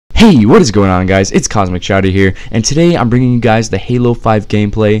Hey, what is going on, guys? It's CozmicShadow here, and today I'm bringing you guys the Halo 5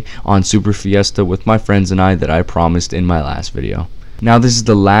 gameplay on Super Fiesta with my friends and I that I promised in my last video. Now, this is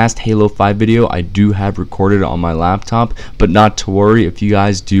the last Halo 5 video I do have recorded on my laptop, but not to worry if you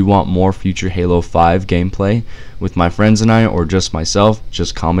guys do want more future Halo 5 gameplay with my friends and I, or just myself,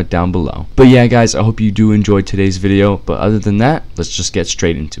 just comment down below. But yeah, guys, I hope you do enjoy today's video, but other than that, let's just get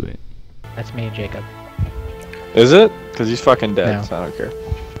straight into it. That's me, Jacob. Is it? Because he's fucking dead, No. so I don't care.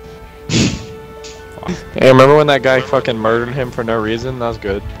 Hey, remember when that guy fucking murdered him for no reason? That was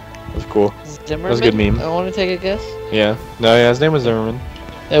good. That was cool. Zimmerman? That was a good meme. I want to take a guess. Yeah. No, yeah, his name was Zimmerman.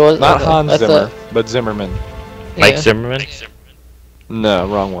 It was Not Hans Zimmer, but Zimmerman. Mike Zimmerman? No,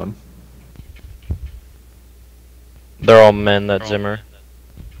 wrong one. They're all men that Zimmer.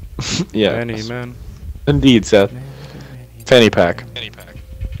 Yeah. Fanny man. Indeed, Seth. Fanny pack.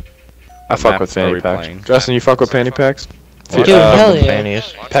 I fuck with fanny packs. Playing? Justin, you fuck with fanny packs? Dude, hell yeah.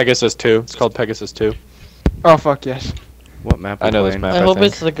 Panties. Pegasus 2. It's called Pegasus 2. Oh fuck yes. What map? I know this map. I hope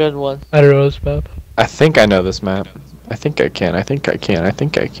it's the good one. I don't know this map. I think I know this map. I think I can. I think I can. I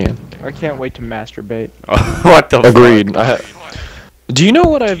think I can. I can't wait to masturbate. What the Agreed. Do you know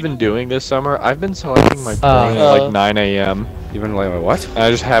what I've been doing this summer? I've been selecting my phone at like 9 a.m. You've been like, what? and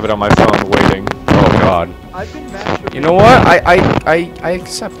I just have it on my phone waiting. Oh god. I've been masturbating. You know what? I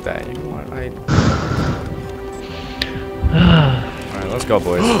accept that. You know what? Alright, let's go,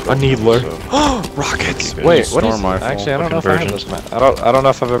 boys. A needler. So, Rockets. Good. Wait, what is Storm rifle, actually, I don't know if I fucking have this map. I don't know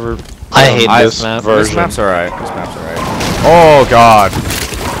if I've ever. I hate this this map. version. this map's alright. This map's alright. Oh god.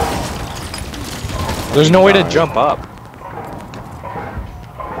 There's no way to jump up.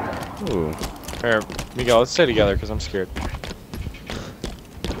 Ooh. Here, Miguel, let's stay together because I'm scared.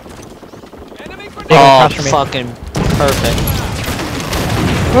 Oh, fucking perfect.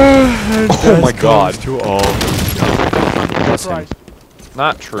 Oh my god. To all. Listen.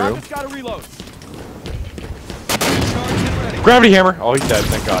 Not true. Gravity hammer. Oh, he's dead.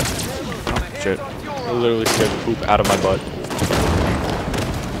 Thank God. Shit. I literally scared the poop out of my butt.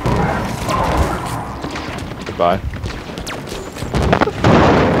 Goodbye.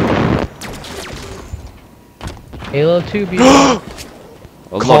 Halo 2 be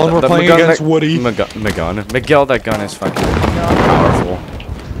Colin, we're playing against Woody. Miguel, that gun is fucking powerful.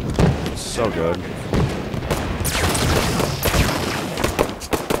 It's so good.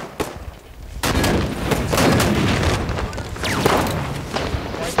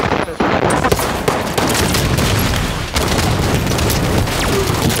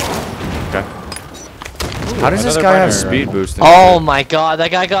 Okay. How does this Another guy have binary speed rifle. boosting? Oh my god,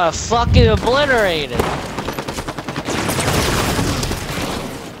 that guy got fucking obliterated.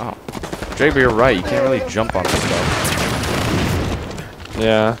 JB, you're right. You can't really jump on this stuff.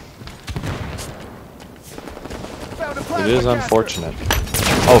 Yeah. It is unfortunate.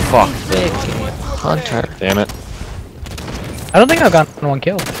 Oh fuck. Big hunter. Damn it. I don't think I've gotten one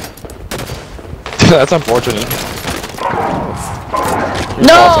kill. That's unfortunate.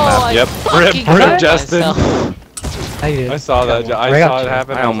 No! Awesome. Yep. fucking Rip, killed Justin. myself. I did. I saw that. I Right saw up it to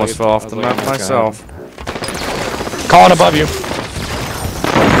happen. I almost fell off the map myself. Colin above you.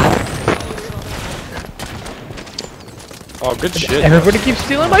 Oh, good shit. Everybody keeps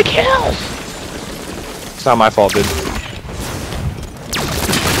stealing my kills. It's not my fault, dude.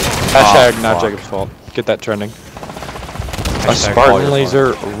 Hashtag not Jacob's fault. Get that trending. A Hashtag Spartan all your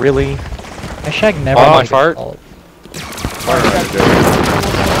laser, really? Hashtag never. Oh, my mind fart. fault.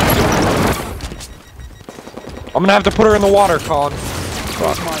 I'm gonna have to put her in the water, Colin.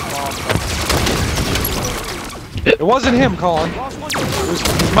 It wasn't him, Colin.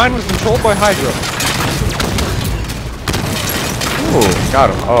 Mine was controlled by Hydra. Ooh, got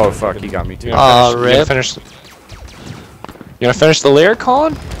him. Oh fuck, he got me too. You gonna Rip. finish? You gonna finish the lyric,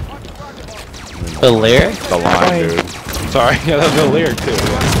 Colin? The lyric? The line, dude. Sorry, yeah, that's the lyric too.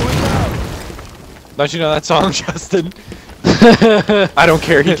 Don't you know that song, Justin? I don't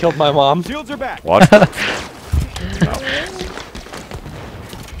care. He killed my mom. What?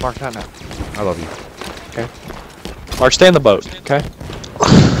 Mark, not now. I love you. Okay. Mark, stay in the boat. Okay.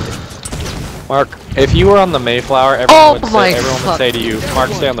 Mark, if you were on the Mayflower, everyone would say to you, Mark,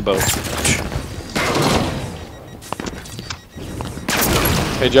 stay on the boat.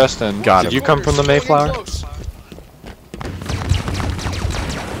 Hey, Justin, did you come from the Mayflower?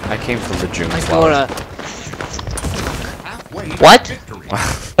 I came from the June I flower. wanna... What?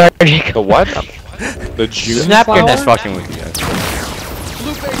 The what? The June Snap your flower? Just fucking with you guys.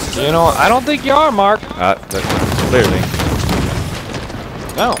 You know, I don't think you are, Mark. Clearly.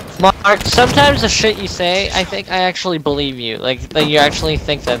 No. Mark, sometimes the shit you say, I think I actually believe you. Like, that you actually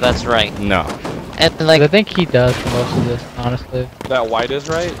think that that's right. No. And I like, think he does for most of this, honestly. That white is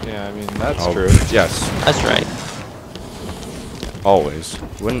right? Yeah, I mean, that's Oh, true. yes, that's right. always.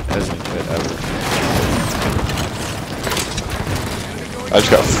 When hasn't it ever? I just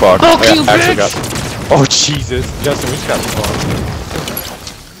got fucked. Fuck I you, actually bitch! got. Oh Jesus, Justin, we just got fucked.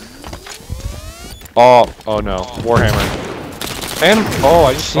 Oh no, Warhammer. And oh,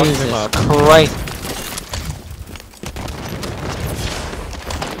 I just fucked him Jesus up. Christ.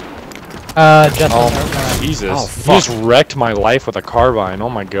 Justin. Oh Jesus, Oh, he fuck. just wrecked my life with a carbine. Oh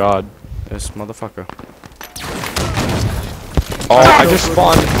my god. This motherfucker. Oh, I just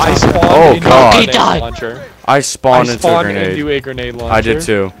spawned. I spawned Oh, into God. a He grenade died. launcher. I I spawned into a spawned grenade. into a grenade launcher. I did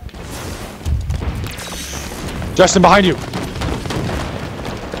too. Justin, behind you.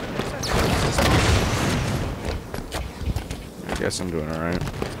 I guess I'm doing alright.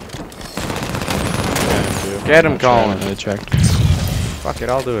 Yeah, Get him, Colin. I checked. Fuck it,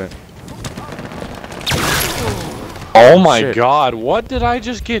 I'll do it. Oh my Shit. god, what did I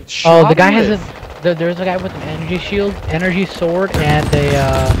just get shot Oh, the guy has with? there's a guy with an energy shield, energy sword, and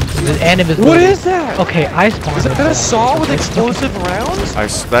and invisibility. What is that? Okay, I spawned. Is that a saw with explosive rounds?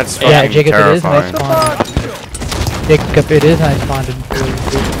 That's fucking Yeah, Jacob, it is. terrifying. I spawned. Jacob, it is. I spawned.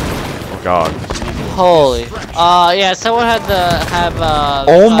 Oh god. Holy. Yeah, someone had to have,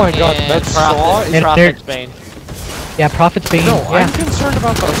 Oh my god, fucking that saw is- Prophet's Bane. Yeah, Prophet's Bane. No, yeah. I'm concerned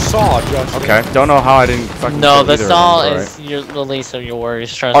about the saw, Justin. Okay, don't know how I didn't fucking No, kill the either of saw them, is the least of your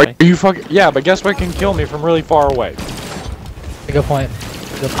worries, trust Are me. you fucking? Yeah, but guess what can kill me from really far away? Good point.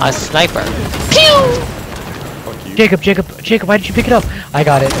 A sniper. Fuck you. Jacob, why did you pick it up? I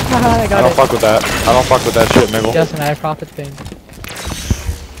got it. I I got don't it. fuck with that. I don't fuck with that shit, Miggle. Justin, I have Prophet's Bane.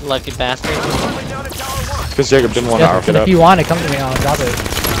 Lucky bastard. Because Jacob didn't want to arc Justin, it if up. you want it, come to me. I'll drop it.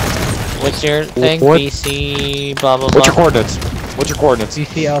 What's your thing? What? BC, blah blah blah. What's your coordinates? What's your coordinates?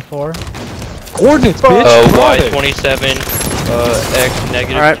 CCL4. Coordinates, bitch! What are they? Y27, X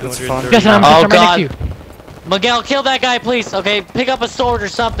negative Alright, that's fine. 230. Justin, I'm Oh, right God. next to you. Miguel, kill that guy, please. Okay, pick up a sword or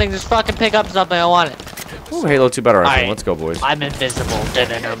something. Just fucking pick up something. I want it. Ooh, Halo 2 better rifle. Alright. Let's go, boys. I'm invisible.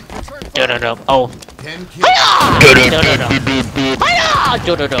 Dun-dun-dum. Oh. Hiya! Dun-dun-dum. Hiya!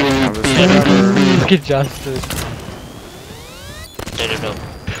 Dun-dun-dum. Look at Justin. Dun-dun-dum.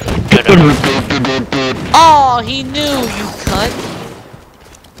 Dun-dun-dum. Oh, he knew, you cunt.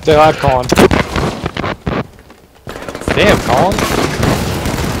 Say hi, Colin. Damn, Colin.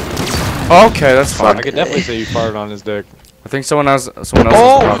 Okay, that's fine. I could definitely say you farted on his dick. I think someone else has the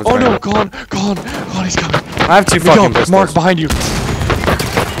Oh! Prophet's Oh no, Bane. Colin, he's coming. I have two fucking pistols. Mark behind you.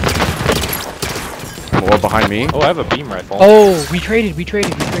 More behind me. Oh, I have a beam rifle. Oh, we traded.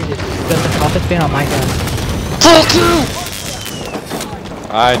 Justin, Prophet's Bane on my gun. Fuck you!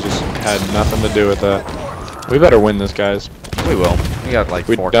 I just had nothing to do with that. We better win this, guys. We will. We got like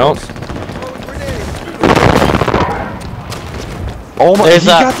We 4 don't. kills. Oh my! There's he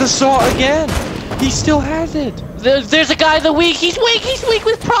a- got the saw again. He still has it. There's a guy the weak. He's weak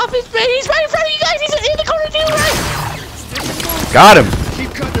with Prophet's Bane. He's right in front of you guys. He's in the corner to your right. Got him.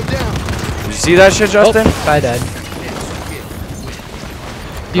 Did you see that shit, Justin? Oh, guy dead.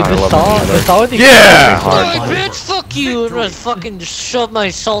 Dude, I the love saw, it. the saw with the Yeah! Oh, bitch, fuck you. I'm gonna fucking just shove my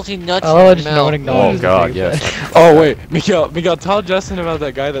salty nuts Oh, in your just no one mouth. acknowledges Oh god, the yes. face. Oh wait, Miguel, tell Justin about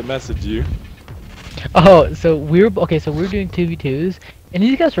that guy that messaged you. Oh, so we were doing 2v2s, and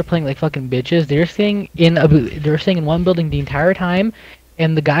these guys were playing like fucking bitches. They were staying in one building the entire time,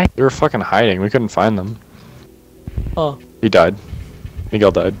 and the guy. They were fucking hiding. We couldn't find them. Oh. He died.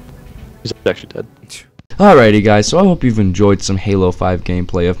 Miguel died. He's actually dead. Alrighty guys, so I hope you've enjoyed some Halo 5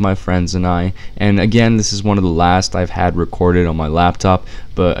 gameplay of my friends and I. And again, this is one of the last I've had recorded on my laptop.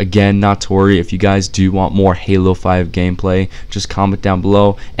 But again, not to worry, if you guys do want more Halo 5 gameplay, just comment down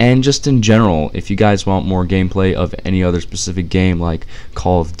below. And just in general, if you guys want more gameplay of any other specific game like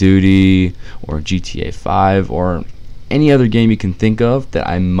Call of Duty or GTA 5 or any other game you can think of that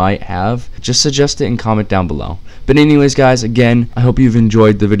I might have, just suggest it and comment down below. But anyways guys, again, I hope you've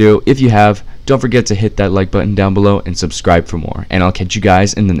enjoyed the video. If you have, don't forget to hit that like button down below and subscribe for more. And I'll catch you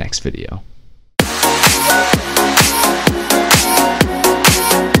guys in the next video.